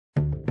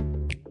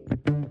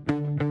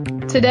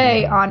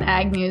Today on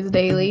Ag News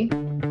Daily.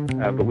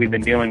 But we've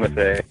been dealing with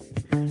a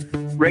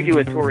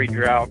regulatory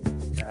drought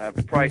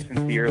probably since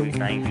the early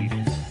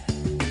 90s.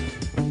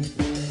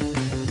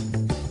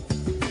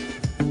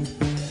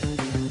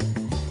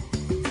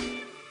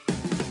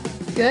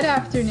 Good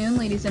afternoon,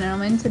 ladies and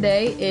gentlemen.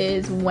 Today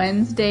is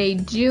Wednesday,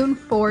 June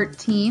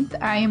 14th.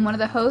 I am one of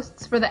the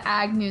hosts for the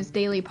Ag News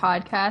Daily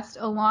podcast,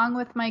 along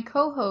with my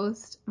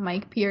co-host,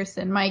 Mike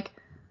Pearson. Mike,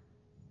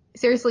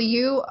 seriously,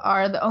 you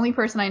are the only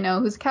person I know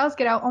whose cows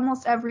get out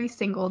almost every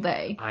single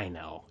day. I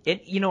know.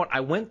 You know what? I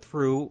went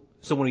through,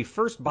 so when we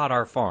first bought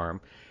our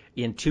farm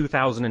in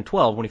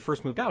 2012, when we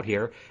first moved out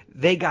here,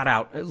 they got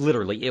out,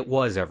 literally, it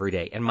was every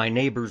day. And my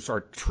neighbors are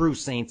true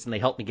saints, and they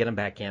helped me get them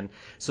back in.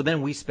 So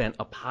then we spent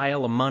a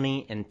pile of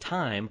money and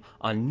time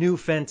on new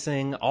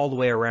fencing all the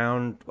way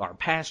around our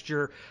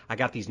pasture. I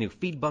got these new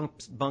feed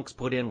bunks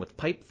put in with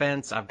pipe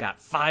fence. I've got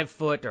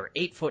 5-foot or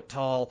 8-foot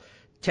tall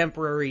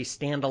temporary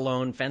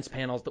standalone fence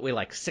panels that weigh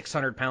like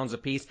 600 pounds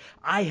apiece.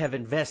 I have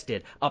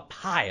invested a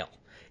pile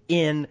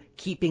in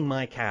keeping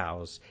my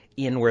cows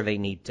in where they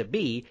need to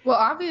be. Well,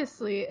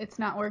 obviously, it's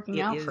not working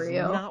out for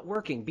you. It is not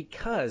working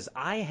because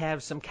I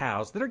have some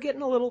cows that are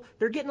getting a little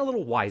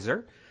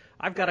wiser.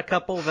 I've got a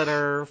couple that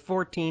are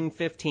 14,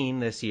 15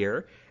 this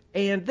year,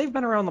 and they've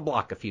been around the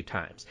block a few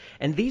times.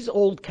 And these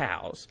old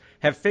cows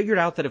have figured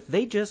out that if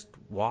they just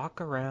walk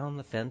around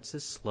the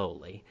fences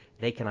slowly,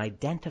 they can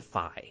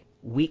identify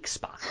weak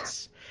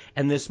spots.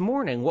 And this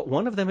morning, what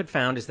one of them had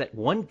found is that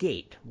one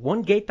gate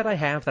that I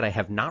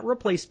have not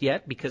replaced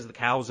yet because the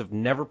cows have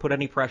never put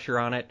any pressure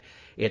on it.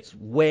 It's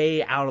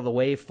way out of the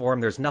way for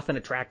them. There's nothing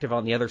attractive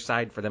on the other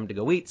side for them to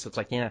go eat. So it's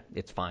like, yeah,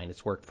 it's fine.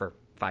 It's worked for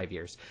 5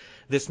 years.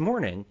 This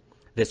morning,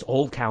 this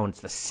old cow, and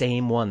it's the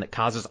same one that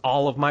causes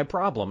all of my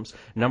problems,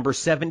 number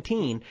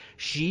 17,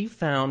 she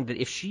found that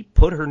if she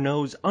put her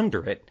nose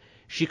under it,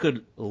 she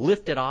could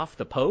lift it off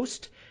the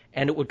post,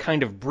 and it would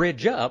kind of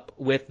bridge up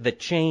with the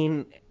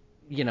chain,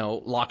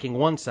 locking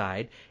one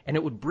side, and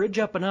it would bridge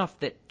up enough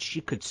that she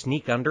could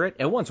sneak under it.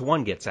 And once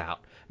one gets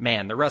out,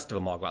 man, the rest of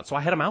them all go out. So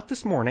I had them out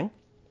this morning.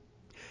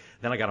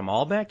 Then I got them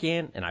all back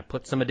in, and I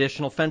put some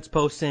additional fence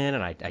posts in,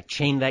 and I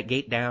chained that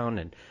gate down.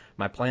 And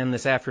my plan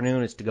this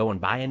afternoon is to go and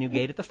buy a new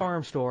gate at the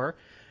farm store,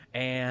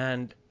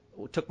 and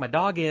took my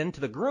dog in to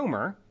the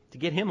groomer to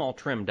get him all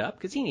trimmed up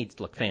because he needs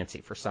to look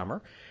fancy for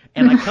summer.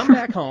 And I come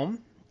back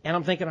home. And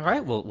I'm thinking, all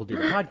right, we'll do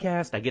the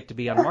podcast. I get to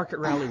be on Market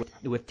Rally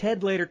with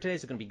Ted later today.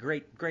 It's going to be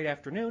great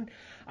afternoon.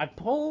 I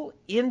pull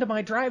into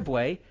my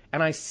driveway,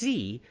 and I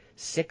see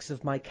 6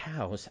 of my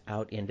cows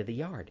out into the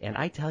yard. And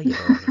I tell you,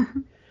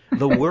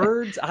 the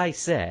words I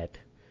said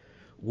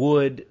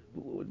would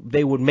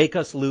make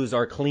us lose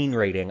our clean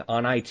rating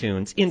on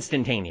iTunes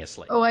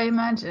instantaneously. Oh, I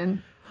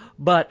imagine.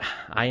 But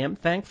I am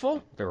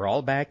thankful. They're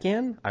all back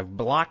in. I've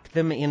blocked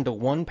them into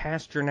one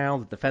pasture now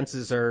that the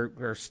fences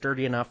are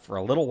sturdy enough for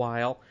a little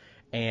while.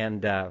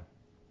 And, I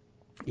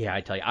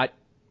tell you,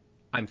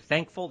 I'm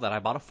thankful that I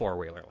bought a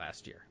 4-wheeler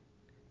last year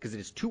because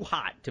it is too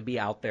hot to be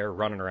out there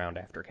running around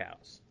after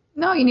cows.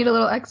 No, you need a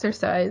little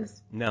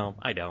exercise. No,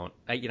 I don't.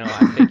 I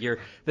figure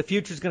the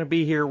future's going to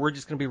be here. We're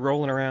just going to be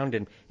rolling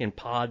around in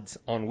pods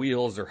on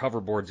wheels or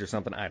hoverboards or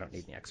something. I don't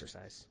need any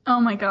exercise. Oh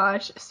my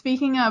gosh.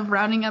 Speaking of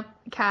rounding up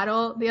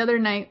cattle, the other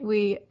night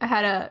we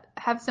had to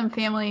have some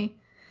family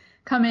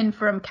come in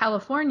from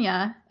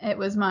California. It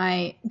was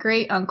my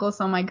great uncle,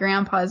 so my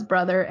grandpa's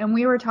brother, and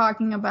we were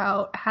talking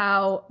about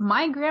how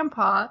my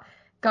grandpa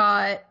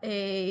got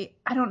I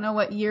don't know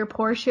what year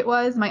Porsche it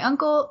was. My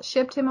uncle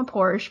shipped him a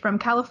Porsche from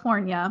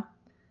California.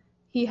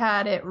 He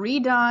had it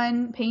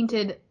redone,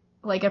 painted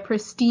like a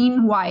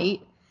pristine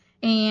white,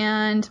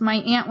 and my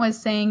aunt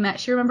was saying that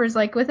she remembers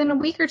like within a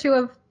week or two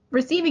of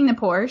receiving the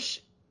Porsche,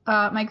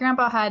 my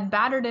grandpa had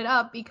battered it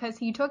up because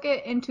he took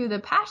it into the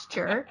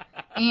pasture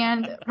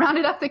and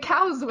rounded up the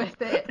cows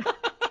with it.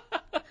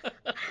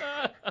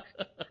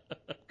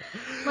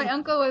 My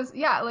uncle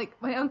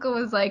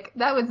was like,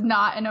 that was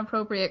not an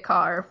appropriate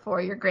car for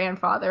your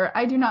grandfather.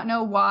 I do not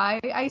know why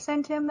I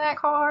sent him that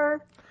car.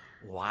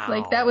 Wow.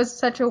 Like, that was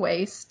such a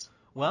waste.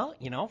 Well,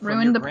 from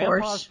Ruined your the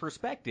grandpa's Porsche.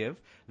 perspective,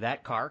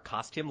 that car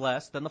cost him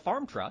less than the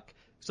farm truck,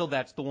 so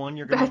that's the one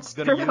you're going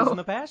to true. use in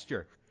the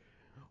pasture.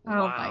 Oh,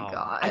 wow. my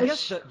gosh. I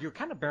guess you're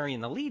kind of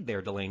burying the lead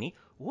there, Delaney.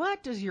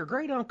 What does your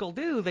great uncle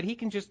do that he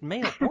can just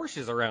mail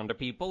Porsches around to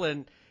people,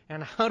 and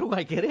how do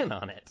I get in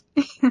on it?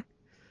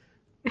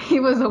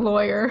 He was a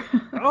lawyer.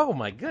 Oh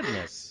my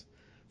goodness.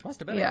 Must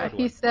have been a good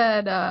one.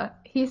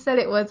 He said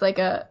it was like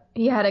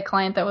he had a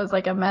client that was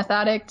like a meth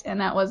addict,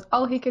 and that was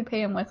all he could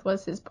pay him with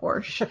was his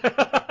Porsche.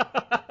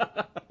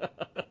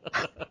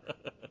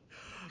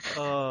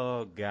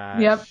 Oh gosh.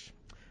 Yep.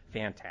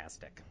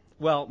 Fantastic.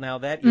 Well, now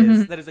that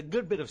is a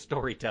good bit of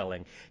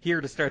storytelling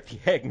here to start the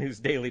Ag News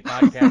Daily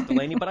podcast,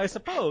 Delaney. But I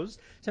suppose,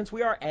 since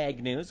we are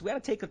Ag News, we ought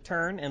to take a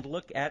turn and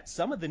look at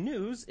some of the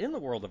news in the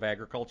world of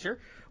agriculture.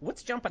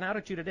 What's jumping out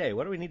at you today?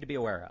 What do we need to be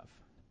aware of?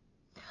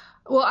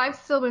 Well, I've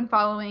still been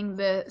following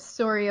the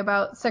story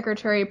about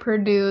Secretary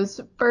Perdue's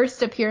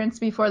first appearance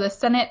before the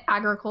Senate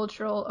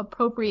Agricultural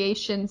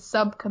Appropriations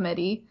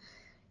Subcommittee.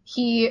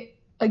 He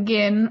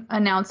again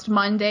announced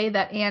Monday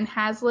that Ann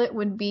Haslet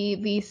would be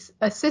the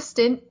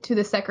assistant to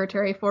the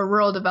Secretary for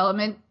Rural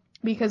Development,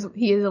 because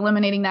he is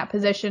eliminating that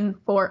position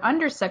for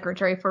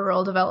Undersecretary for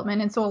Rural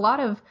Development. And so a lot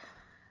of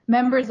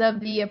members of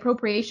the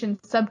Appropriations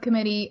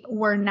Subcommittee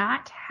were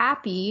not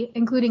happy,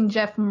 including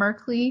Jeff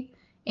Merkley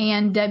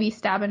and Debbie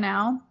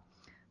Stabenow.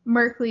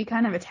 Merkley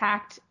kind of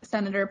attacked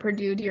Senator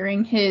Perdue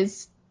during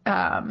his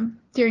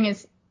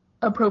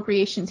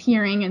appropriations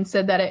hearing and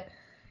said that it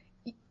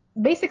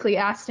basically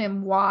asked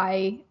him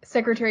why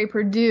Secretary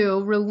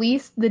Perdue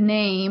released the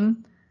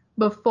name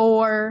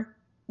before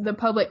the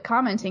public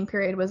commenting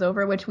period was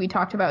over, which we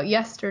talked about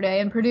yesterday.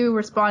 And Perdue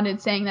responded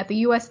saying that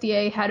the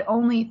USDA had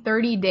only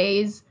 30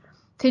 days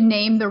to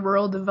name the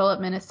Rural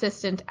Development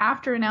Assistant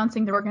after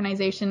announcing the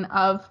organization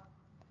of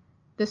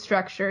the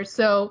structure.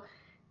 So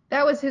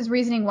that was his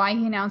reasoning why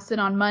he announced it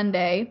on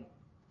Monday.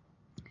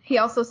 He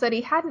also said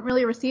he hadn't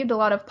really received a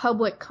lot of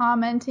public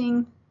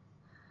commenting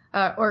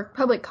or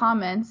public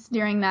comments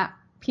during that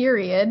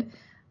period.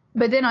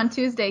 But then on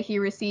Tuesday, he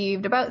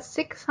received about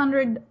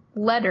 600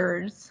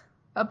 letters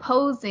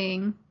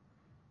opposing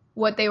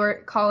what they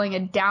were calling a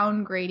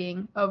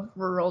downgrading of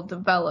rural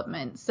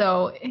development.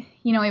 So,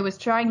 he was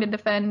trying to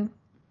defend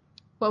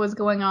what was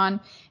going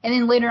on. And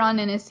then later on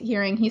in his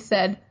hearing, he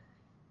said,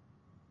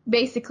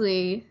 if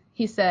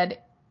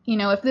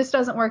this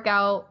doesn't work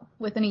out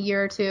within a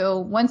year or two,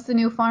 once the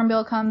new farm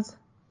bill comes,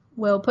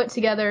 we'll put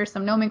together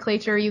some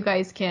nomenclature. You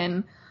guys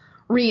can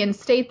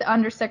reinstate the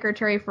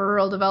Undersecretary for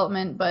Rural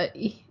Development, but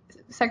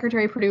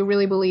Secretary Perdue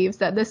really believes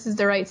that this is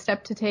the right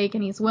step to take,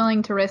 and he's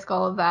willing to risk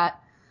all of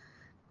that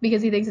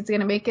because he thinks it's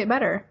going to make it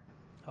better.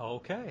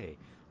 Okay.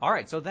 All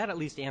right, so that at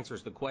least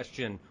answers the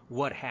question,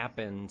 what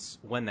happens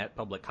when that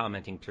public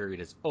commenting period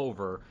is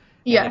over?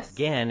 Yes. And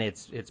again,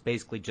 it's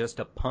basically just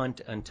a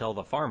punt until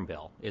the farm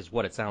bill is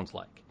what it sounds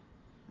like.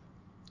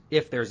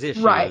 If there's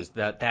issues, right.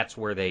 that's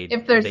where they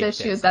If there's they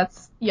issues,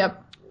 fix.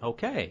 Yep.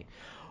 Okay.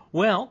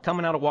 Well,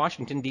 coming out of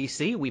Washington,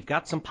 D.C., we've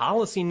got some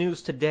policy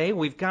news today.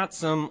 We've got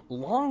some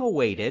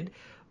long-awaited,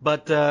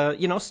 but,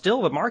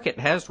 still the market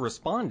has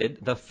responded.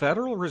 The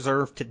Federal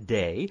Reserve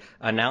today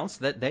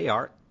announced that they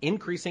are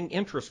increasing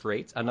interest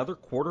rates another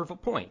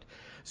 1/4 point.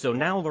 So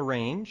now the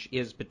range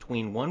is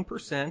between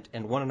 1%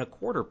 and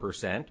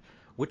 1.25%,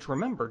 which,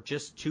 remember,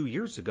 just 2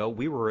 years ago,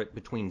 we were at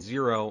between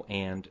 0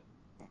 and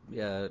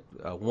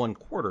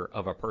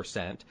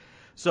 1/4%.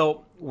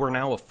 So we're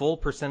now a full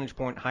percentage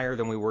point higher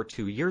than we were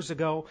 2 years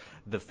ago.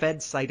 The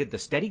Fed cited the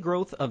steady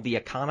growth of the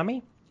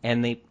economy,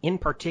 and they, in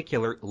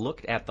particular,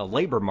 looked at the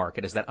labor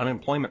market as that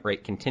unemployment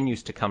rate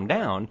continues to come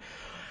down.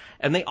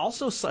 And they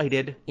also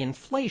cited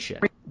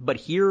inflation. But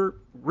here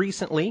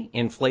recently,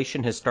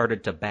 inflation has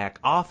started to back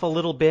off a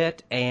little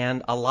bit,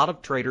 and a lot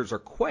of traders are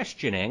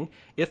questioning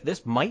if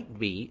this might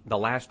be the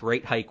last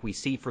rate hike we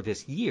see for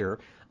this year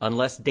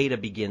unless data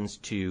begins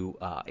to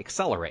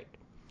accelerate.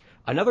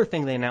 Another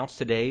thing they announced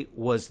today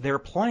was their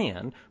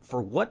plan for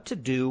what to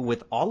do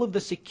with all of the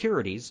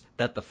securities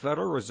that the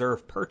Federal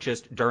Reserve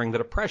purchased during the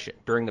Depression,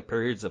 during the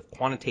periods of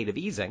quantitative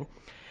easing.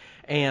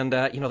 And,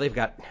 they've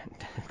got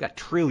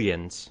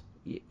trillions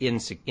in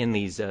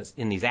these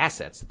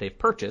assets that they've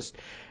purchased,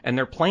 and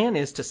their plan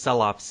is to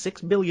sell off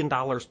 $6 billion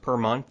per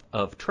month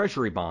of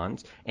Treasury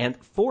bonds and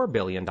 $4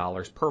 billion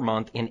per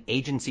month in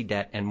agency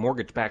debt and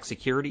mortgage-backed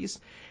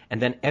securities,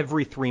 and then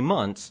every 3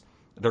 months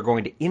they're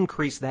going to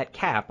increase that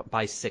cap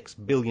by $6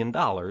 billion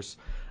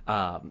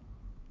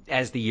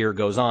as the year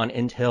goes on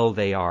until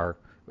they are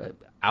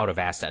out of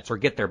assets or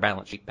get their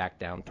balance sheet back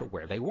down to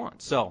where they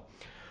want. So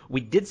we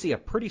did see a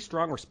pretty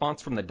strong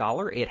response from the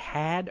dollar. It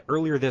had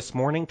earlier this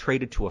morning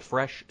traded to a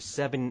fresh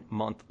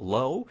 7-month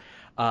low.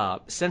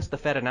 Since the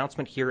Fed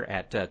announcement here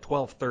at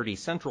 12:30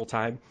 Central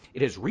Time,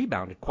 it has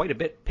rebounded quite a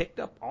bit, picked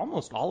up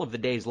almost all of the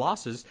day's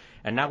losses,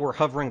 and now we're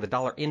hovering the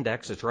dollar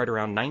index. It's right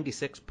around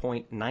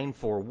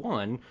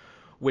 96.941,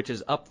 which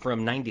is up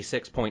from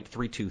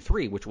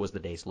 96.323, which was the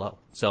day's low.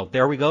 So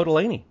there we go,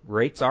 Delaney.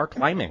 Rates are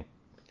climbing.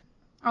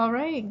 All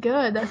right,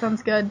 good. That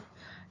sounds good.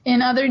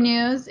 In other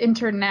news,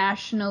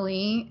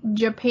 internationally,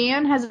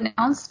 Japan has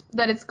announced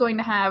that it's going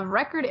to have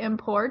record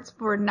imports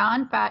for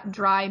non-fat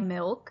dry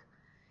milk.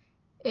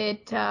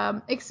 It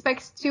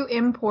expects to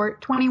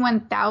import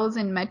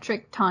 21,000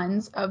 metric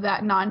tons of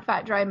that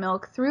non-fat dry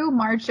milk through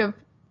March of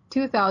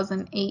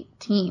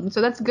 2018.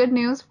 So that's good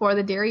news for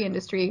the dairy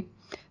industry.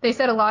 They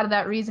said a lot of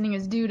that reasoning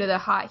is due to the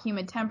hot,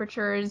 humid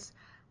temperatures,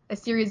 a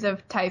series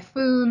of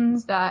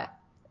typhoons that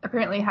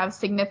apparently have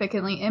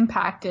significantly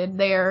impacted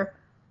their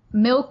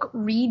milk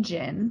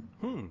region.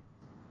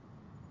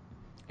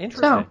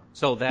 Interesting.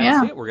 So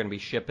that's it. We're going to be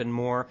shipping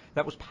more.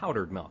 That was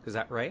powdered milk. Is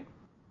that right?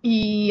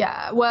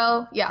 Yeah.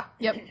 Well, yeah.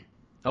 Yep.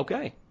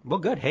 Okay. Well,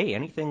 good. Hey,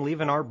 anything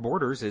leaving our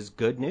borders is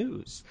good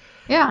news.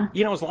 Yeah.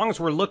 As long as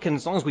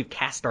we've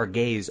cast our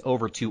gaze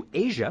over to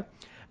Asia,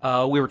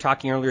 we were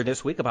talking earlier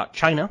this week about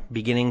China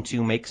beginning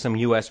to make some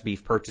U.S.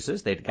 beef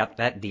purchases. They'd got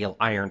that deal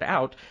ironed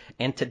out.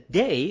 And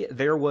today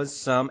there was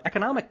some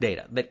economic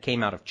data that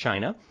came out of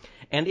China.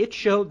 And it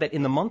showed that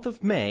in the month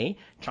of May,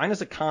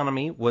 China's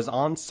economy was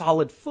on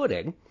solid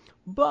footing,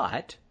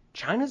 but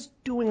China's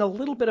doing a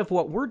little bit of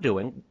what we're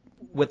doing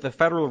with the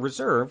Federal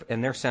Reserve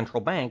and their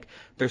central bank.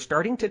 They're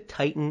starting to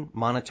tighten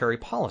monetary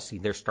policy.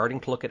 They're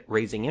starting to look at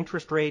raising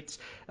interest rates.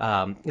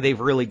 They've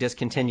really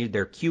discontinued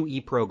their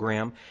QE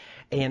program.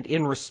 And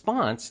in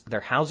response,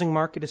 their housing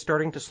market is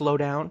starting to slow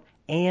down,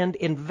 and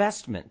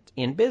investment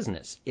in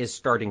business is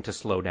starting to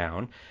slow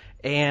down.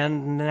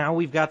 And now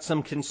we've got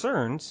some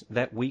concerns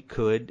that we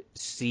could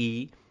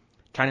see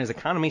China's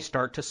economy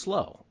start to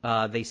slow.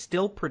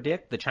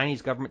 The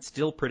Chinese government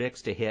still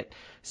predicts to hit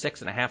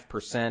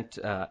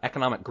 6.5%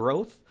 economic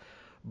growth,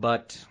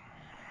 but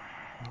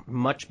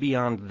much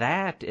beyond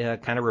that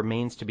kind of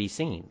remains to be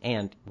seen.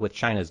 And with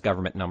China's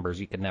government numbers,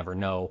 you can never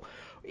know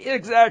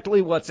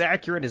exactly what's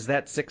accurate. Is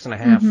that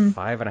 6.5,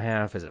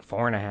 5.5? Is it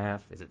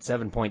 4.5? Is it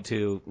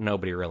 7.2?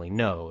 Nobody really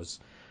knows.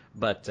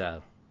 But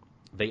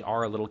they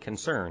are a little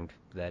concerned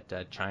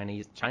that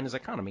China's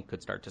economy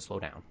could start to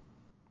slow down.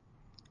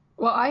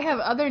 Well, I have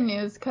other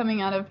news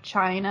coming out of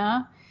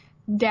China.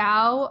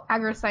 Dow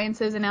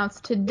AgroSciences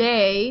announced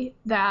today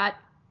that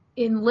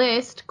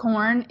Enlist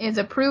corn is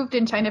approved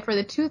in China for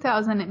the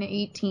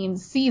 2018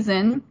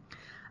 season.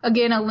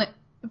 Again,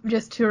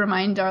 just to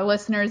remind our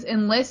listeners,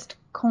 Enlist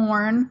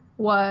corn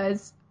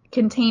was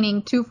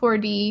containing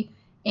 2,4-D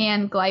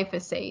and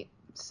glyphosate.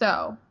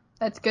 So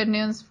that's good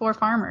news for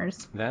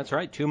farmers. That's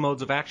right. 2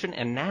 modes of action.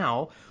 And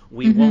now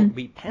we won't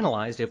be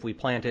penalized if we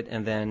plant it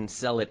and then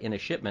sell it in a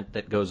shipment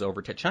that goes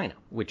over to China,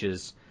 which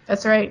is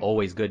that's right.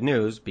 Always good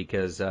news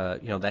because,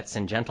 that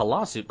Syngenta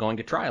lawsuit going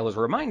to trial is a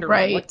reminder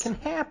right. of what can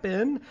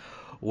happen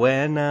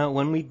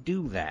when we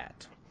do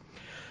that.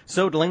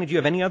 So, Delaney, do you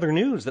have any other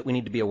news that we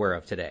need to be aware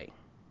of today?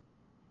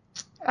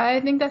 I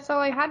think that's all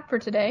I had for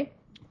today.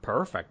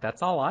 Perfect.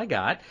 That's all I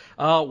got.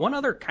 One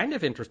other kind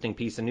of interesting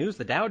piece of news,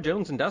 the Dow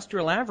Jones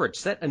Industrial Average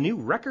set a new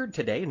record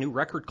today, a new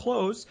record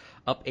close,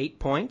 up 8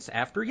 points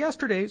after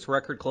yesterday's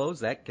record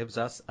close. That gives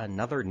us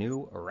another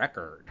new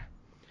record.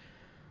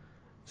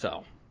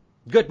 So,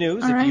 good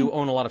news if you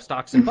own a lot of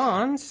stocks and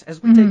bonds.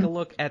 As we take a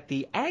look at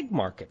the ag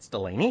markets,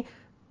 Delaney,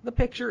 the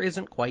picture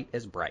isn't quite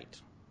as bright.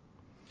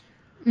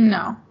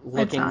 No,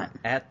 Looking it's not.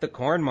 at the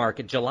corn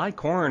market, July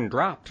corn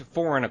dropped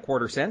 4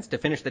 1/4 cents to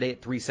finish the day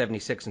at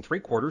 3.76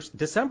 3/4.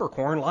 December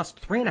corn lost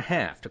 3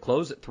 1/2 to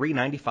close at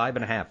 3.95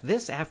 1/2.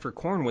 This after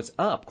corn was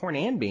up. Corn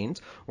and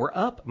beans were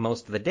up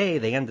most of the day.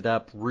 They ended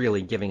up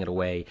really giving it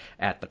away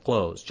at the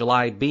close.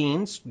 July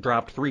beans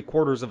dropped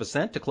 3/4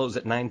 cent to close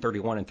at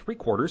 9.31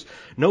 3/4.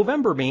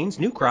 November beans,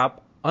 new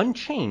crop,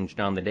 unchanged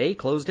on the day,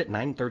 closed at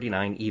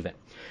 9.39 even.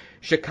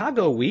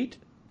 Chicago wheat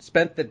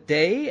spent the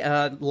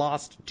day,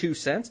 lost 2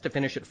 cents to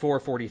finish at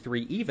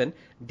 4.43 even.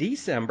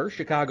 December,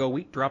 Chicago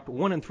wheat dropped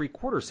 1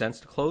 3/4 cents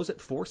to close at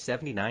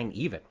 4.79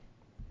 even.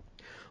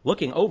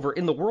 Looking over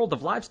in the world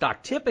of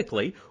livestock,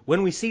 typically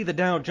when we see the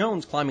Dow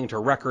Jones climbing to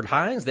record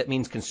highs, that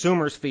means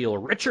consumers feel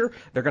richer.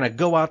 They're going to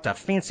go out to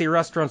fancy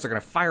restaurants. They're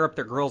going to fire up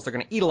their grills. They're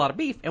going to eat a lot of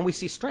beef, and we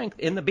see strength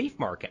in the beef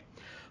market.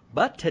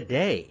 But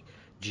today,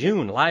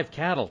 June live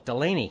cattle,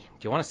 Delaney,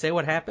 do you want to say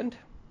what happened?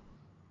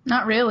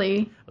 Not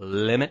really.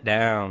 Limit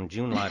down.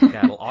 June live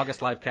cattle.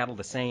 August live cattle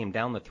the same.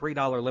 Down the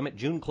 $3 limit.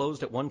 June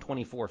closed at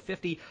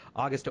 $124.50.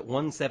 August at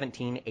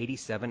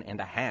 $117.87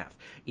 1/2.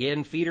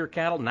 In feeder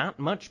cattle, not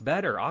much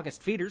better.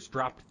 August feeders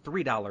dropped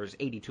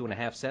 $3.82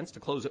 1/2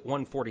 to close at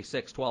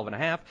 $146.12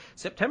 1/2.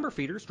 September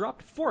feeders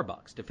dropped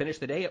 $4 to finish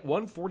the day at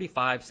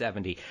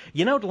 $145.70.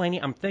 You know,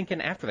 Delaney, I'm thinking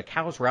after the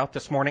cows were out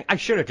this morning, I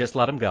should have just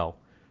let them go.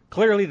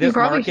 Clearly this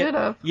market,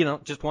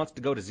 just wants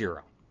to go to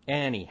zero.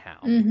 Anyhow,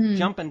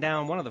 jumping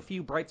down, one of the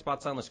few bright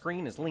spots on the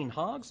screen is lean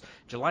hogs.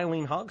 July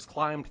lean hogs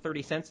climbed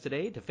 30 cents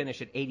today to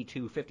finish at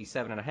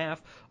 82.57 1/2.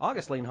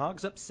 August lean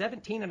hogs up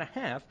 17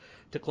 1/2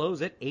 to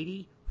close at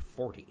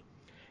 80.40.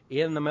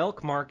 In the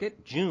milk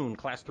market, June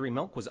Class 3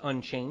 milk was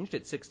unchanged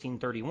at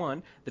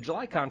 16.31. The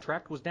July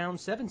contract was down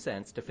 7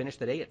 cents to finish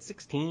the day at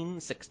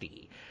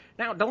 16.60.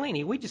 Now,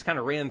 Delaney, we just kind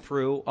of ran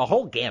through a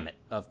whole gamut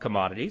of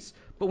commodities,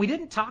 but we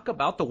didn't talk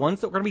about the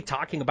ones that we're going to be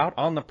talking about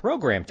on the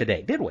program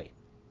today, did we?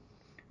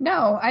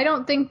 No, I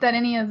don't think that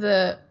any of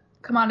the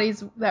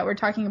commodities that we're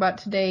talking about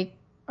today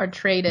are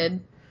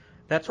traded.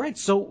 That's right.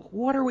 So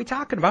what are we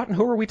talking about and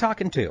who are we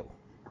talking to?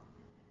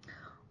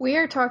 We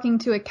are talking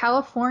to a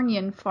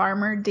Californian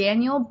farmer,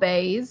 Daniel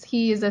Bays.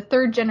 He is a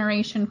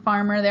third-generation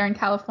farmer there in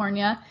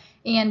California,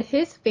 and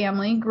his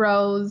family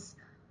grows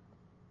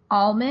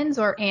almonds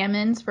or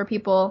almonds for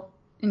people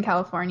in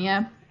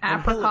California,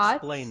 apricots. And he'll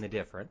explain the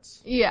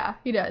difference. Yeah,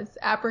 he does.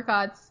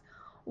 Apricots,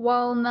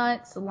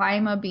 walnuts,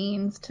 lima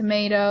beans,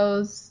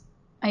 tomatoes.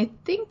 I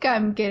think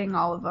I'm getting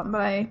all of them,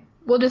 but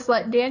we'll just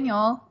let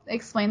Daniel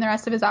explain the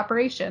rest of his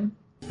operation.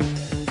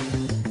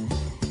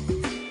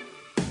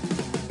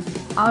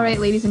 All right,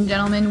 ladies and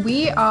gentlemen,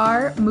 we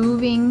are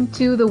moving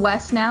to the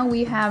west now.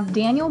 We have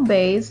Daniel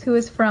Bays, who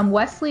is from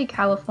Wesley,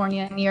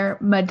 California, near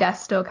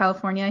Modesto,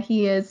 California.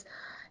 He is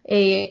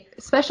a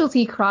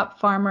specialty crop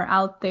farmer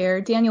out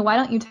there. Daniel, why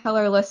don't you tell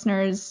our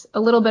listeners a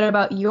little bit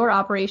about your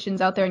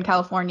operations out there in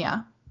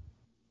California?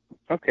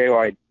 Okay, well,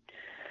 I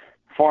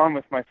farm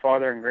with my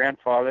father and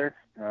grandfather.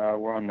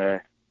 We're on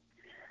the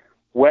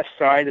west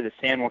side of the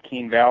San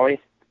Joaquin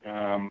Valley,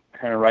 kind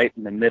of right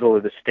in the middle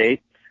of the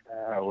state.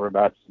 We're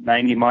about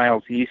 90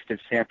 miles east of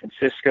San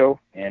Francisco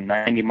and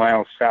 90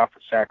 miles south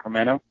of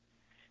Sacramento.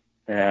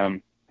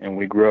 And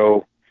we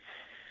grow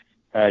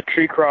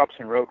tree crops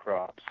and row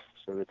crops.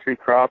 So the tree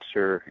crops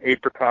are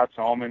apricots,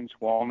 almonds,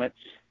 walnuts,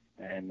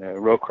 and the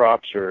row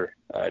crops are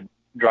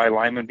dry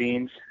lima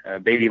beans,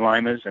 baby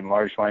limas and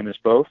large limas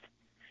both,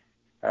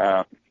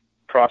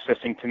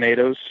 processing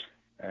tomatoes,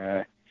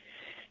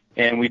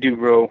 and we do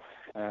grow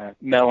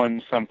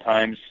melons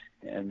sometimes,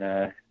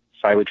 and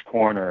silage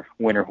corn or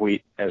winter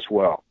wheat as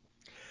well.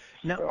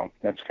 Now, so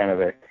that's kind of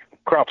the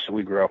crops that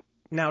we grow.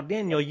 Now,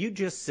 Daniel, you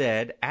just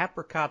said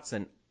apricots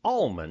and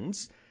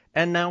almonds.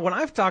 And now when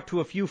I've talked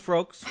to a few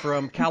folks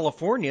from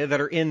California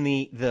that are in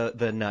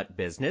the nut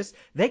business,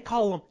 they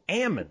call them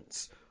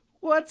almonds.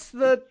 What's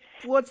the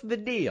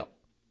deal?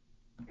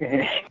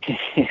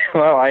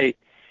 Well,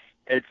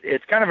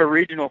 it's kind of a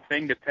regional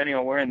thing depending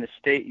on where in the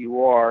state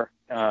you are,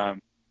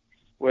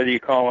 whether you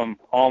call them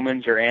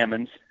almonds or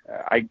almonds.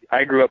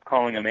 I grew up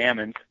calling them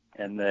almonds,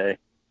 and the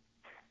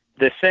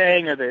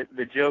saying or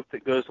the joke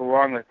that goes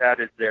along with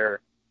that is they're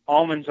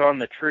almonds on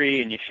the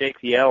tree, and you shake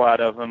the L out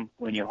of them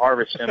when you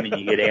harvest them, and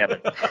you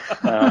get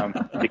almonds,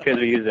 because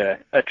we use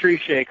a tree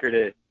shaker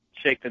to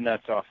shake the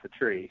nuts off the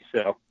tree.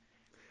 So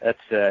that's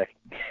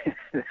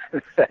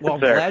well, I'm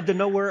glad to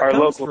know where it our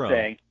comes local from.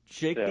 Saying.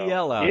 Shake So, the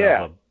L out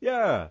yeah. of them.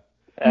 Yeah.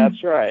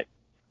 That's right.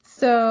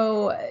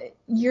 So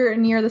you're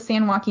near the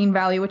San Joaquin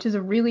Valley, which is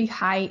a really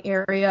high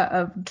area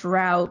of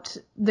drought.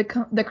 The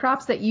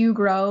crops that you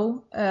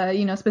grow,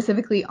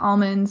 specifically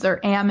almonds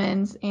or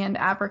almonds and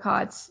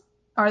apricots,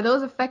 are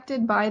those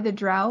affected by the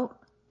drought?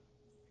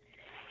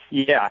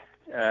 Yeah,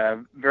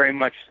 very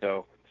much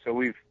so. So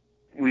we've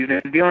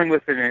been dealing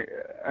with an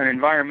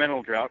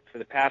environmental drought for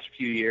the past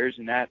few years,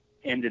 and that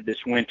ended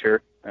this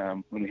winter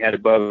when we had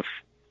above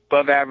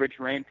average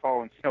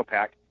rainfall and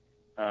snowpack,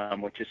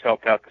 which has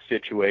helped out the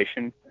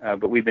situation.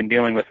 But we've been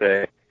dealing with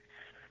a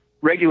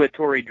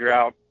regulatory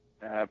drought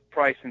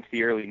probably since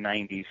the early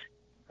 90s,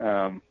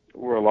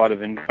 where a lot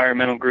of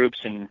environmental groups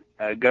and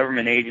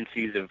government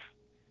agencies have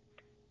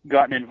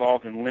gotten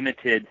involved and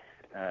limited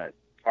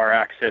our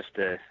access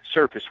to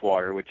surface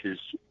water, which is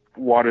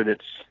water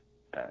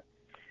that's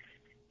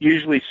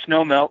usually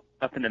snow melt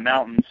up in the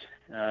mountains,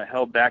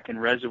 held back in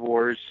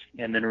reservoirs,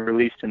 and then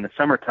released in the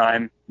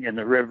summertime in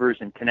the rivers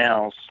and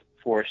canals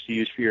for us to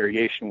use for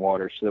irrigation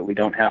water, so that we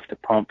don't have to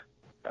pump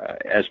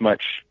as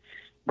much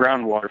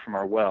groundwater from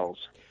our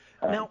wells.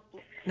 Now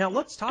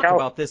let's talk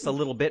about this a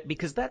little bit,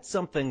 because that's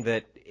something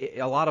that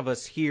a lot of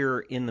us here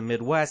in the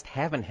Midwest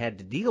haven't had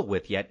to deal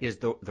with yet, is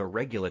the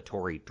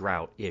regulatory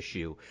drought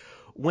issue.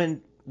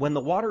 When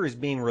the water is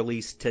being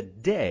released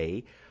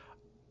today,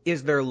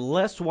 is there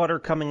less water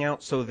coming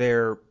out, so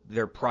they're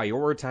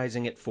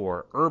prioritizing it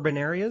for urban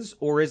areas,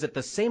 or is it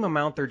the same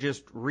amount, they're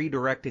just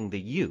redirecting the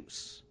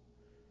use?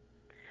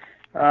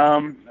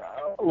 A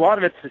lot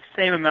of it's the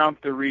same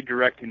amount they're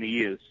redirecting the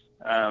use.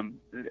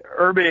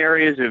 Urban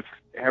areas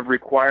have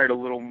required a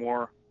little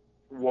more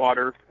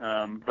water,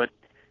 but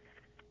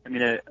I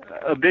mean,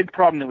 a big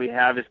problem that we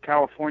have is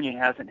California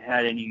hasn't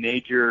had any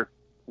major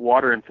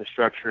water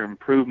infrastructure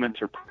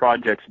improvements or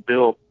projects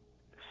built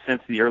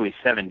since the early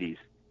 70s.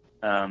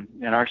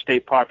 And our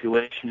state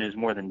population has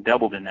more than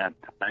doubled in that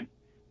time.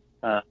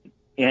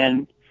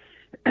 And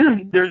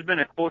there's been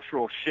a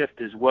cultural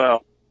shift as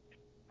well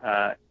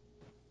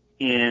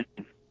in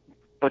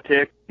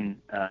politics and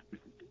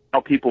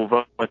how people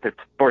vote, what they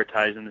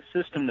prioritize. And the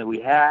system that we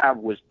have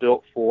was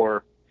built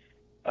for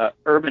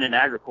urban and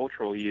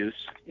agricultural use,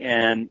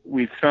 and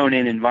we've thrown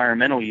in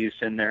environmental use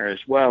in there as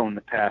well in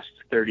the past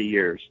 30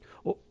 years.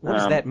 What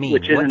does that mean?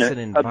 What's an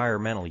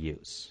environmental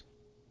use?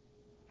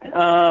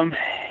 Wetlands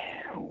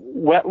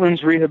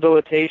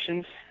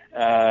rehabilitations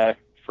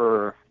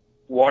for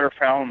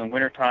waterfowl in the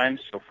wintertime.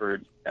 So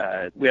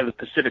we have the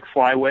Pacific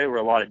Flyway, where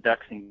a lot of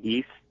ducks and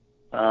geese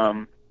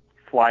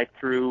fly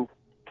through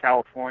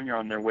California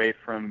on their way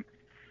from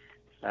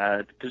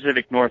the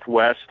Pacific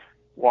Northwest,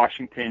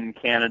 Washington,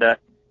 Canada,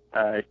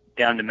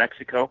 down to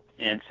Mexico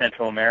and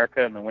Central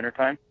America in the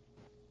wintertime.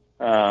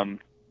 And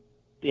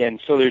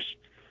so there's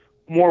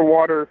more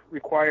water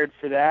required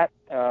for that,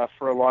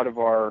 for a lot of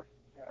our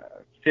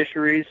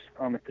fisheries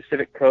on the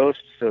Pacific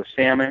coast, so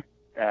salmon,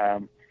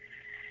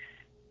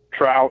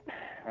 trout,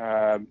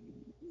 and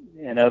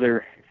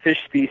other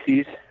fish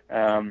species.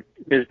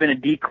 There's been a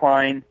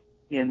decline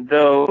in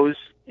those,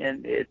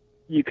 and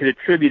you could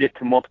attribute it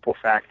to multiple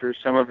factors.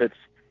 Some of it's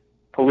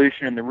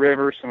pollution in the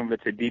river, some of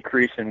it's a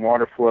decrease in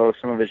water flow,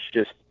 some of it's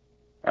just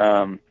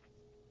a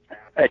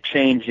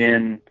change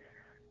in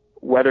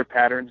weather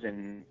patterns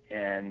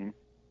and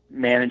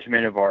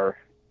management of our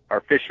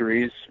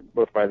fisheries,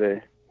 both by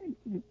the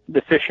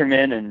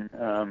fishermen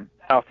and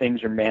how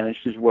things are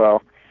managed as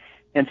well.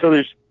 And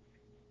so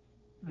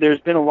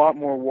there's been a lot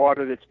more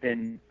water that's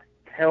been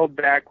held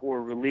back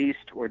or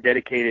released or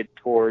dedicated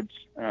towards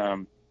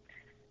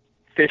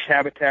fish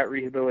habitat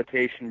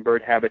rehabilitation,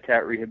 bird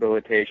habitat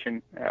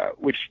rehabilitation,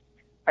 which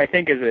I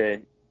think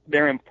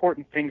they're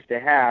important things to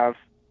have,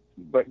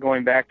 but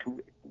going back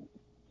to,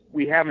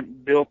 we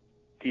haven't built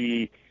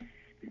the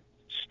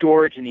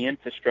storage and the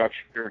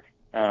infrastructure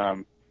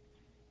to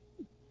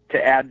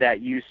add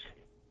that use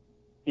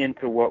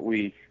into the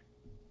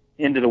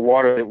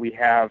water that we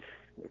have.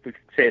 If we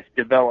could say it's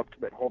developed,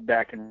 but hold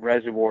back in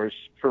reservoirs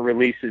for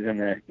releases in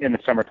the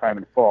summertime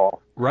and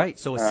fall. Right.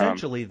 So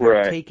essentially,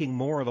 they're taking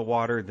more of the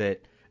water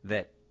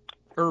that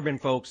urban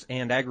folks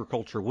and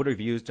agriculture would have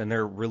used, and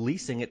they're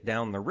releasing it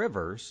down the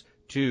rivers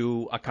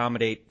to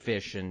accommodate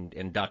fish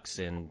and ducks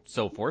and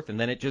so forth, and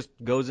then it just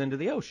goes into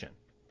the ocean.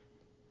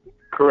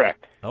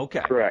 Correct. Okay.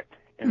 Correct.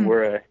 And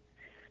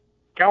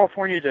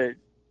California's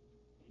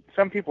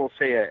some people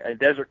say a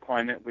desert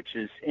climate, which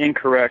is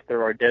incorrect.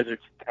 There are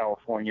deserts in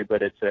California,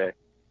 but it's a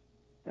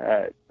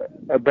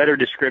better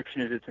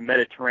description is it's a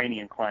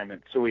Mediterranean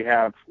climate. So we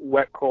have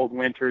wet, cold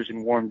winters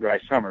and warm, dry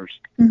summers,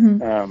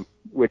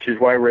 which is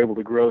why we're able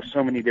to grow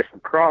so many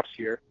different crops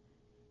here.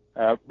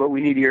 But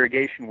we need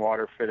irrigation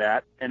water for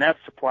that, and that's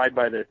supplied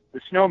by the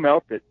snow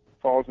melt that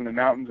falls in the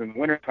mountains in the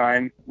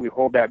wintertime. We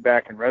hold that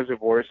back in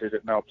reservoirs as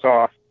it melts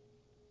off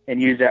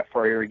and use that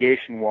for our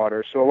irrigation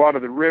water. So a lot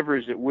of the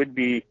rivers that would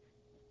be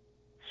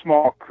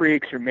small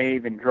creeks or may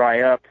even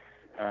dry up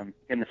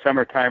in the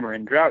summertime or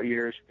in drought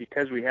years,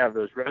 because we have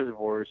those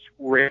reservoirs,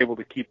 we're able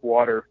to keep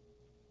water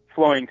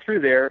flowing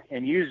through there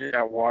and use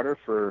that water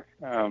for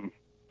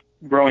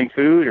growing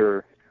food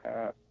or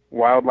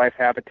wildlife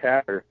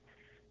habitat or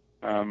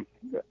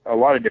a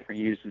lot of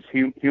different uses,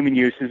 human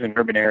uses in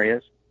urban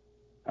areas,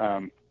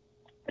 and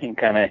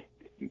kind of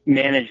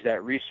manage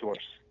that resource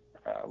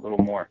a little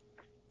more.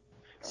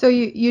 So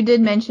you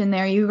did mention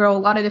there you grow a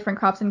lot of different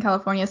crops in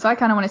California, so I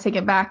kind of want to take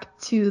it back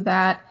to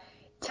that.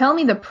 Tell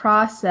me the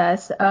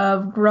process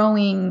of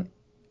growing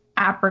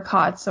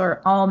apricots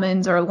or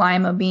almonds or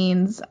lima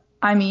beans.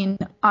 I mean,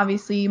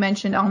 obviously you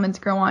mentioned almonds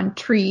grow on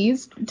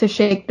trees to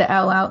shake the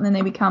L out and then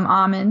they become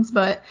almonds,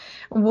 but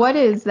what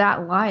is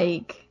that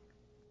like?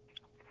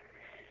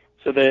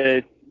 So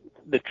the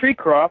tree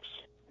crops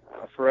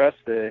for us,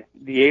 the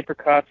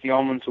apricots, the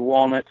almonds, the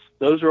walnuts,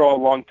 those are all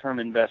long-term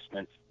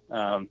investments.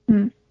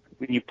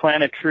 When you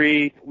plant a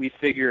tree, we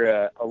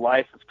figure a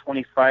life of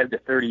 25 to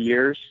 30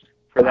 years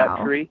for that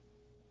tree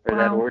or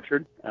that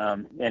orchard,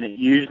 and it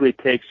usually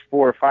takes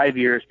 4 or 5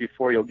 years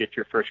before you'll get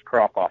your first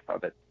crop off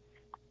of it.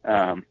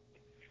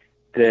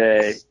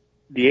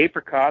 The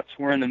apricots,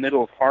 we're in the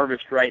middle of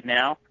harvest right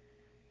now.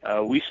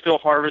 We still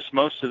harvest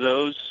most of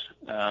those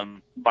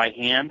by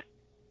hand.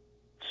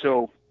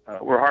 So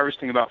we're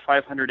harvesting about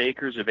 500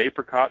 acres of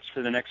apricots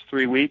for the next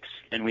 3 weeks,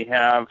 and we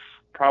have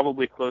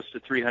probably close to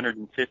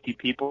 350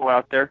 people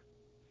out there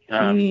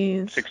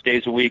 6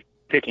 days a week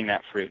picking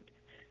that fruit.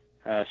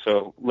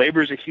 So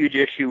labor is a huge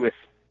issue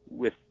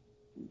with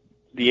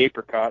the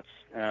apricots.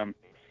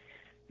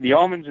 The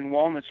almonds and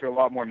walnuts are a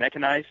lot more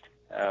mechanized.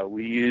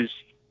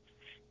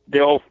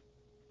 They'll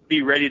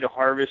be ready to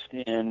harvest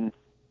in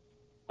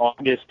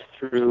August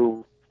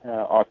through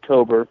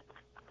October.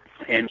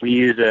 And we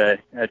use a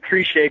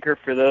tree shaker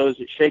for those.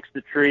 It shakes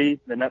the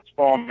tree, the nuts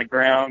fall on the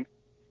ground.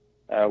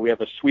 We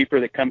have a sweeper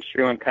that comes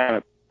through and kind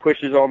of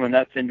pushes all the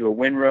nuts into a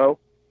windrow.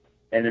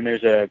 And then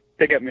there's a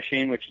pickup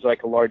machine, which is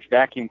like a large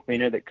vacuum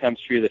cleaner that comes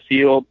through the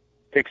field,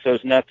 picks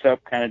those nuts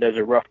up, kind of does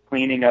a rough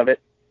cleaning of it.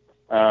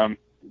 And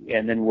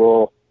then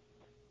we'll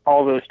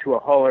haul those to a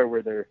huller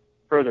where they're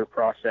further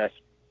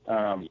processed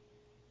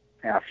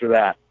after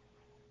that.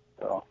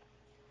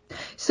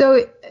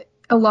 So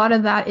a lot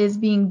of that is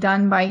being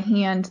done by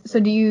hand.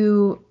 So do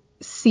you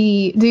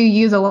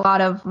use a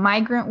lot of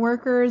migrant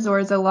workers, or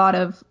is it a lot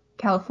of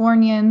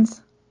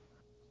Californians?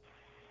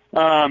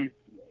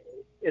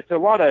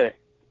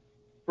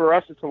 For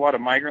us, it's a lot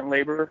of migrant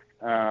labor,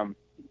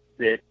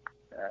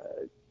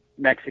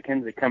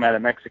 Mexicans that come out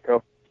of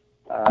Mexico.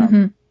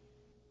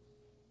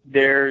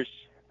 There's,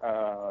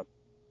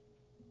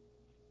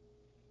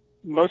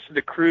 most of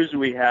the crews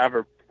we have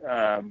are,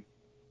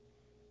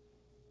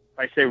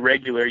 I say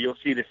regular, you'll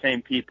see the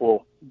same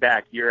people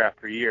back year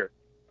after year.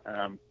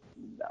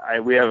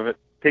 We have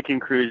picking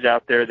crews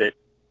out there that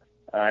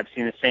I've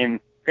seen the same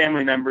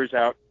family members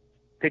out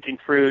picking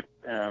fruit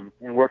and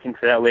working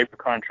for that labor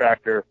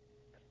contractor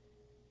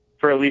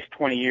for at least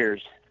 20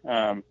 years.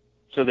 And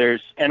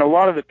a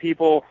lot of the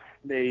people,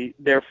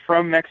 they're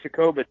from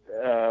Mexico, but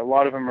a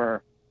lot of them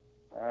are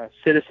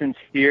citizens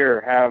here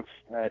or have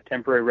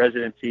temporary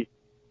residency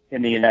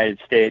in the United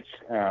States.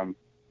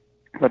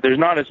 But there's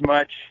not as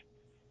much.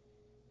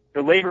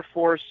 The labor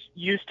force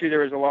there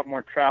was a lot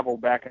more travel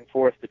back and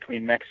forth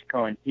between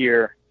Mexico and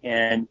here,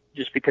 and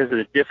just because of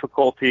the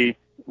difficulty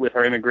with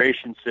our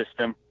immigration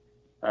system,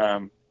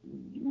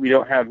 we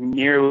don't have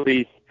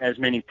nearly as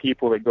many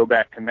people that go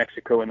back to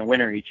Mexico in the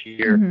winter each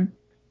year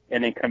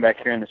and then come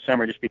back here in the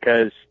summer, just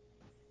because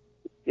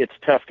it's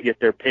tough to get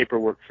their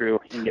paperwork through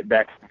and get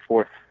back and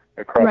forth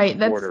across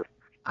the border.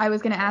 I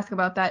was going to ask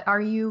about that. Are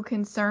you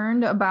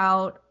concerned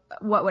about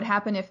what would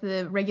happen if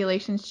the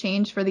regulations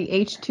change for the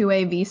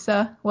H-2A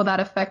visa? Will that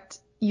affect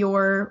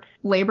your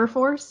labor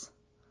force?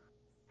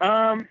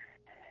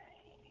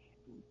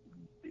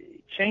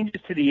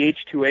 Changes to the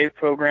H-2A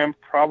program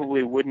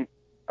probably wouldn't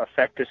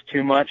affect us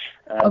too much.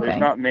 Okay. There's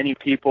not many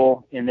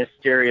people in this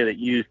area that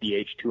use the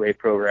H-2A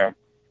program.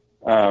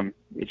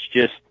 It's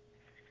just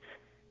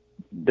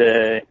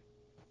the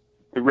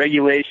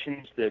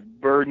regulations, the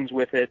burdens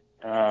with it.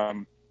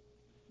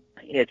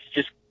 It's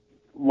just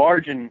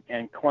large and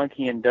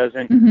clunky and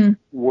doesn't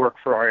work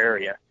for our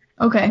area.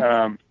 Okay.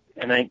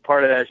 And I think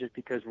part of that is just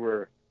because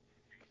we're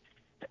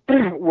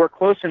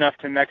close enough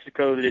to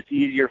Mexico that it's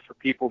easier for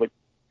people to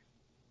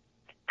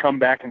come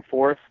back and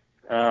forth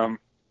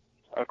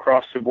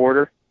across the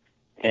border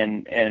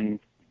and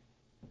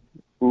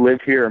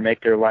live here or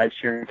make their lives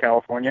here in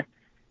California.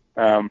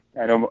 I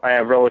know I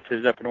have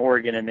relatives up in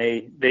Oregon, and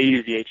they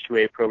use the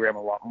H-2A program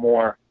a lot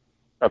more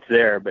up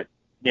there, but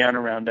down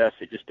around us,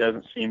 it just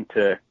doesn't seem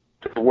to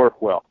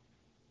work well.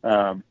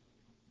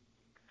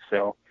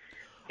 So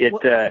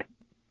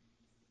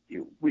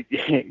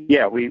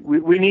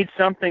we need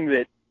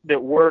something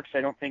that works.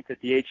 I don't think that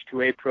the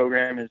H-2A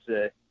program is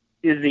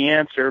the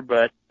answer,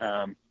 but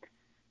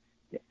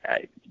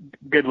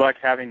good luck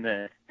having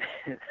the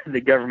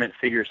government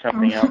figure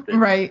something out that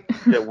right.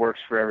 that works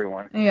for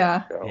everyone.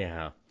 Yeah. So.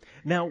 Yeah.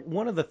 Now,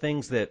 one of the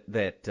things that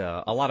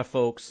a lot of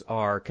folks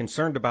are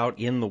concerned about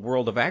in the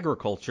world of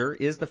agriculture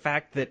is the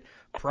fact that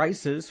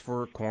prices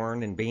for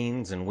corn and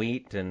beans and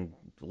wheat, and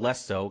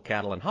less so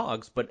cattle and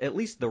hogs, but at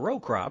least the row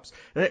crops,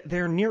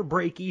 they're near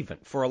break even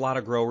for a lot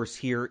of growers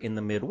here in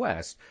the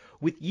Midwest.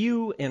 With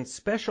you and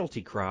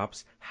specialty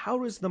crops,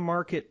 how is the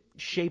market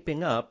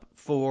shaping up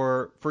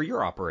for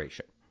your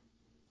operation?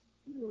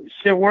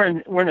 So we're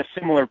in a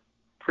similar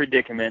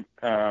predicament.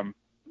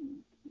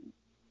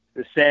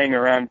 The saying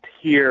around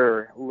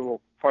here, a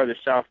little farther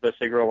south of us,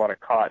 they grow a lot of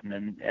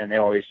cotton, and they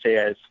always say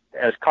as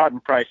cotton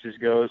prices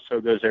go,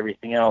 so goes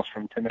everything else,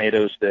 from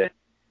tomatoes to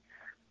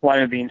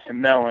lima beans to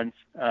melons.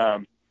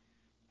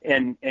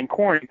 And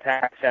corn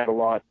impacts that a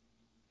lot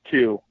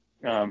too,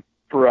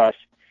 for us.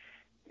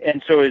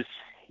 And so as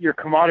your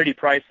commodity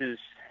prices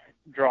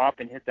drop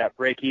and hit that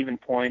break-even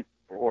point,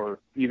 or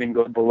even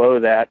go below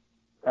that,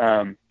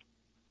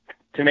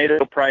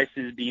 tomato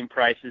prices, bean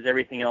prices,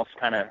 everything else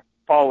kind of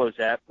follows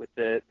that with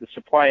the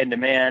supply and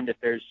demand. If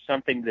there's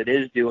something that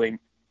is doing,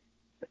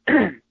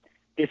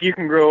 if you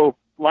can grow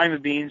lima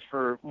beans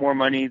for more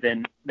money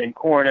than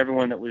corn,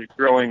 everyone that was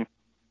growing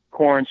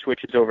corn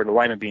switches over to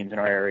lima beans in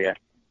our area,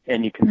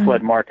 and you can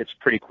flood markets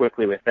pretty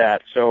quickly with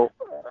that. So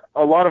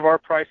a lot of our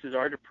prices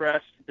are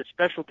depressed. The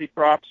specialty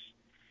crops,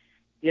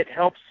 it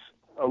helps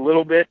a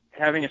little bit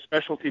having a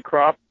specialty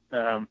crop,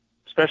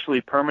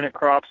 especially permanent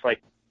crops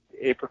like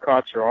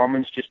apricots or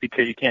almonds, just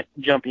because you can't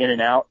jump in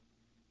and out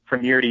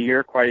from year to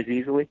year quite as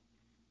easily.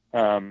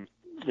 There's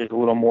a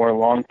little more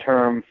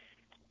long-term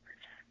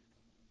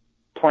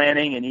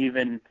planning, and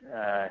even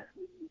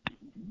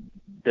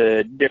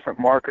the different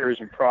marketers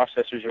and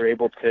processors are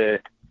able to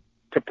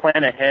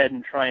plan ahead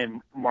and try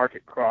and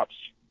market crops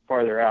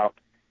farther out.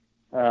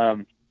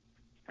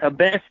 A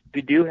benefit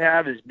we do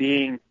have is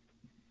being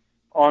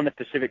on the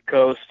Pacific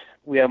Coast.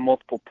 We have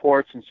multiple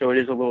ports, and so it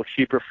is a little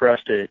cheaper for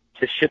us to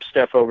ship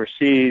stuff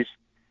overseas,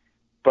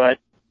 but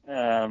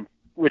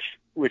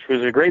which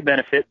was a great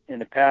benefit in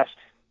the past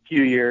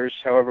few years.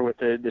 However, with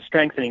the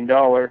strengthening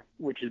dollar,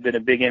 which has been a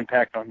big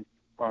impact on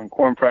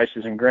corn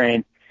prices and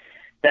grain,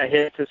 that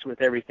hits us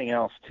with everything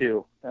else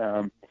too.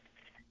 The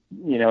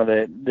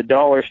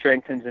dollar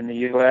strengthens in the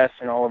U.S.,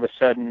 and all of a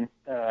sudden,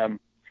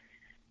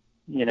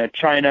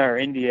 China or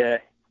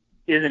India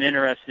isn't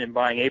interested in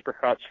buying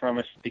apricots from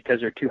us because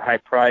they're too high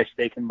priced.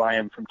 They can buy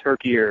them from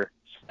Turkey or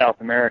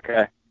South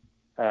America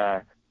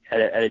at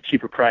a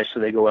cheaper price, so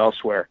they go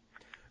elsewhere.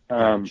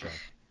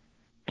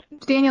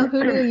 Daniel,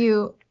 who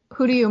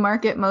do you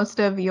market most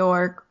of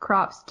your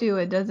crops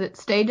to? Does it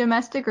stay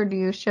domestic, or do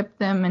you ship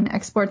them and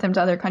export them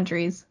to other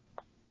countries?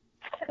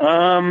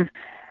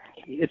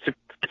 It's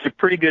a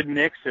pretty good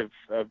mix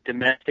of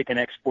domestic and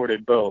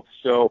exported both.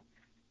 So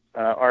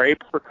our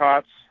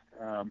apricots,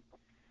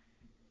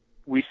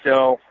 we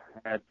sell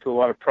to a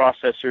lot of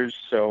processors.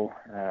 So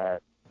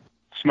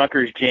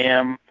Smucker's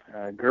Jam,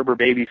 Gerber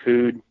Baby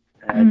Food,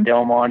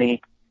 Del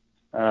Monte,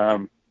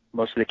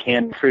 most of the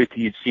canned fruit that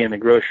you'd see in the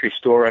grocery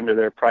store under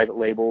their private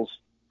labels.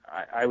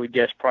 I would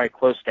guess probably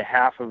close to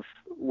half of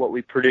what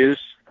we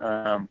produce,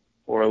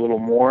 or a little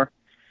more,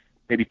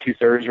 maybe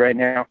 2/3 right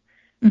now,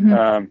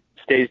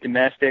 stays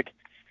domestic.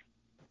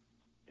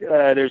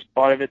 There's a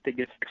lot of it that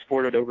gets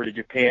exported over to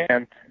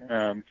Japan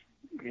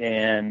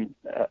and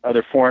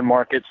other foreign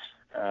markets.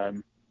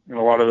 And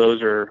a lot of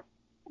those are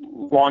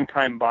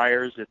longtime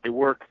buyers that they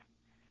work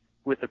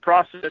with the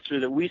processor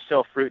that we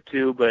sell fruit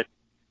to, but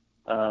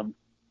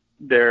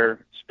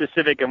they're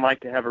specific and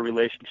like to have a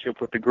relationship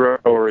with the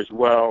grower as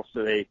well.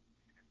 So they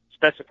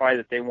specify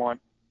that they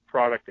want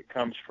product that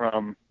comes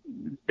from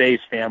Bay's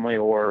family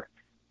or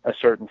a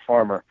certain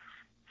farmer.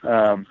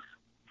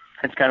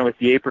 It's kind of with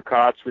the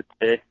apricots. With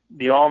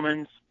the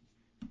almonds,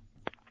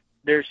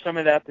 there's some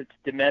of that that's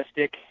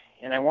domestic,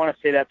 and I want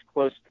to say that's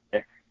close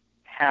to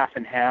half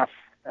and half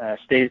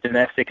stays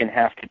domestic and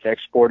half gets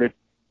exported.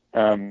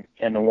 And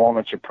the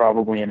walnuts are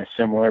probably in a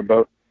similar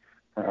boat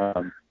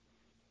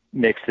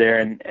mix there.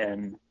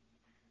 And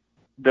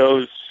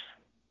those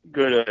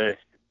go to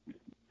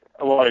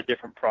a lot of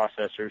different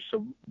processors.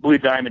 So Blue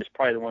Diamond is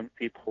probably the one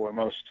people are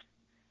most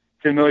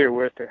familiar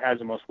with or has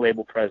the most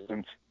label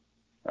presence.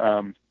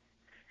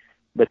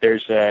 But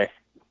there's 5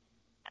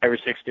 or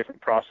 6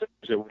 different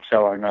processors that we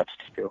sell our nuts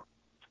to.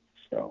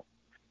 So,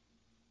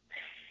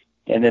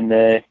 and then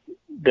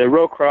the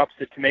row crops,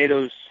 the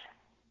tomatoes,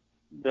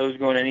 those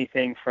go in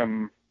anything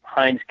from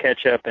Heinz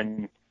ketchup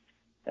and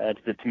to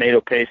the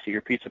tomato paste at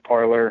your pizza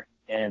parlor.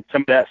 And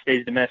some of that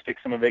stays domestic,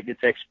 some of it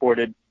gets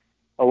exported.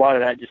 A lot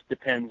of that just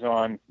depends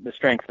on the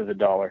strength of the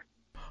dollar.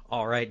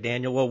 All right,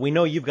 Daniel. Well, we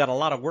know you've got a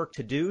lot of work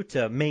to do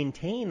to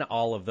maintain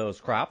all of those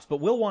crops, but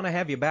we'll want to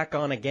have you back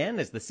on again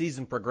as the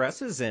season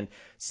progresses and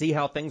see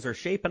how things are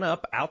shaping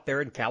up out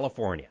there in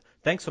California.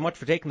 Thanks so much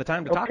for taking the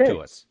time to talk to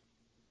us.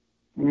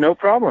 No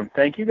problem.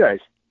 Thank you, guys.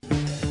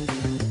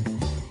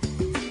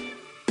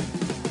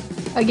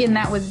 Again,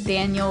 that was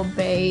Daniel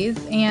Bays,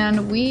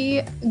 and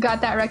we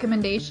got that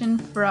recommendation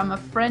from a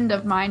friend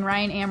of mine,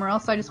 Ryan Amaral,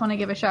 so I just want to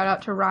give a shout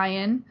out to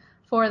Ryan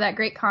for that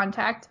great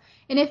contact.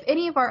 And if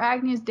any of our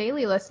Ag News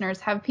Daily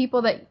listeners have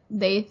people that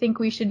they think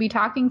we should be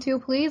talking to,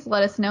 please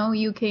let us know.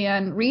 You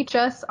can reach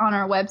us on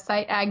our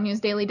website,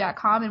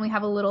 agnewsdaily.com, and we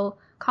have a little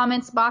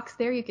comments box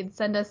there. You can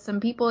send us some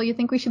people you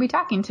think we should be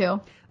talking to.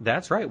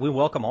 That's right. We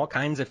welcome all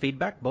kinds of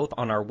feedback, both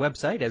on our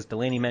website, as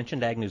Delaney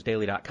mentioned,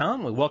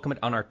 agnewsdaily.com. We welcome it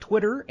on our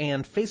Twitter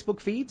and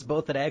Facebook feeds,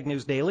 both at Ag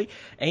News Daily.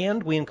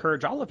 And we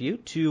encourage all of you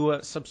to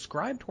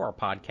subscribe to our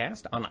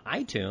podcast on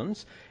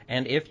iTunes.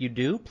 And if you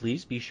do,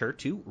 please be sure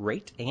to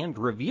rate and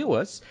review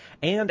us.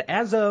 And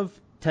as of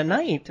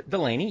tonight,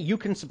 Delaney, you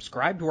can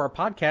subscribe to our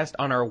podcast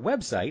on our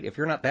website. If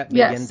you're not that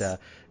big into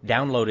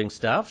downloading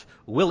stuff,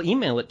 we'll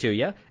email it to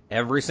you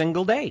every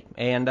single day.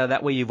 And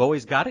that way you've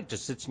always got it.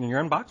 Just sits in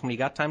your inbox when you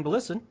got time to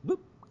listen. Boop,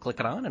 click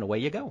it on, and away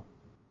you go.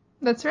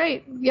 That's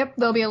right. Yep,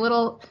 there'll be a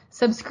little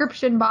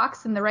subscription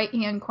box in the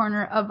right-hand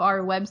corner of our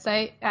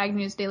website,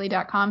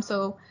 agnewsdaily.com.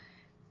 So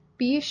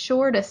be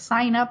sure to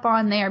sign up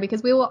on there,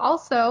 because we will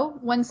also,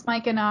 once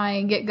Mike and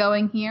I get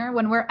going here,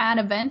 when we're at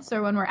events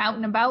or when we're out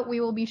and about, we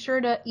will be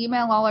sure to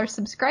email all our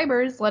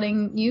subscribers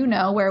letting you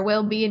know where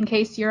we'll be in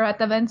case you're at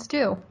the events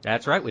too.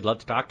 That's right. We'd love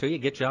to talk to you,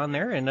 get you on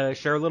there, and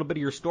share a little bit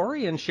of your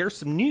story and share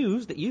some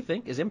news that you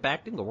think is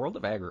impacting the world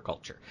of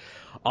agriculture.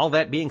 All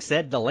that being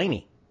said,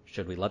 Delaney,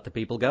 should we let the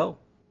people go?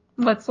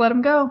 Let's let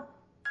them go.